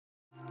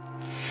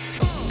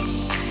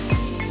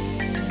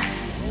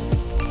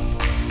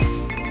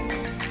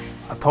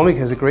Atomic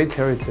has a great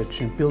heritage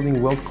in building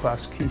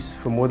world-class skis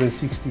for more than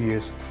 60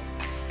 years.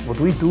 What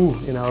we do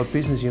in our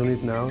business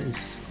unit now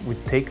is we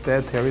take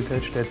that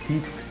heritage, that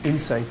deep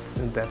insight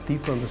and that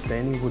deep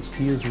understanding of what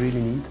skiers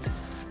really need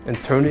and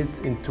turn it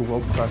into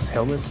world-class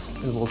helmets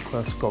and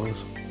world-class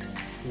goggles.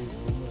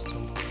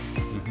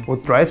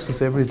 What drives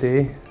us every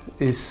day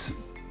is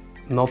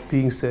not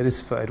being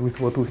satisfied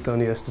with what we've done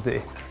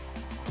yesterday.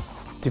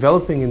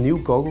 Developing a new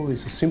goggle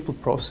is a simple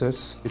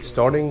process. It's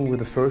starting with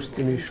the first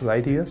initial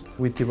idea.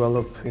 We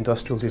develop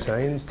industrial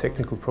design,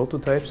 technical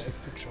prototypes,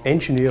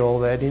 engineer all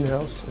that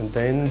in-house, and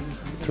then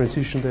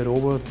transition that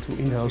over to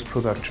in-house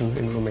production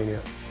in Romania.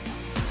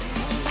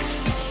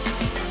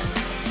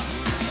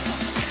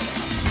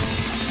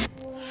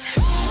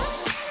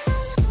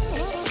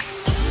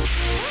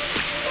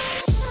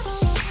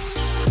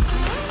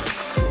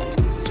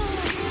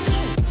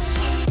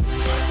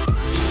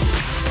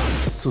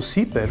 To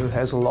see better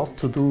has a lot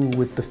to do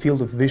with the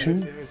field of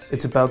vision.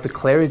 It's about the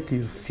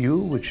clarity of view,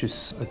 which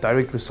is a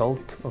direct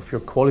result of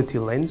your quality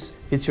lens.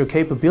 It's your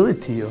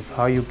capability of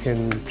how you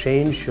can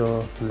change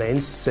your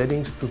lens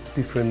settings to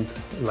different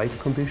light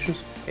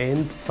conditions.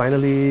 And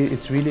finally,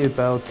 it's really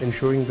about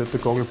ensuring that the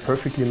goggle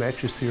perfectly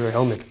matches to your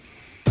helmet.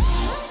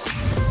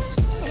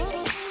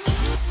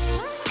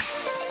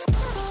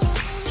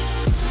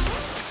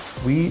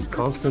 We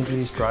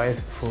constantly strive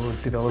for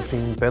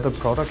developing better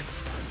product,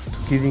 to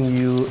giving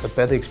you a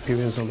better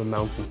experience on the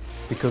mountain.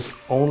 Because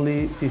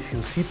only if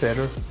you see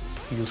better,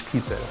 you ski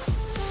better.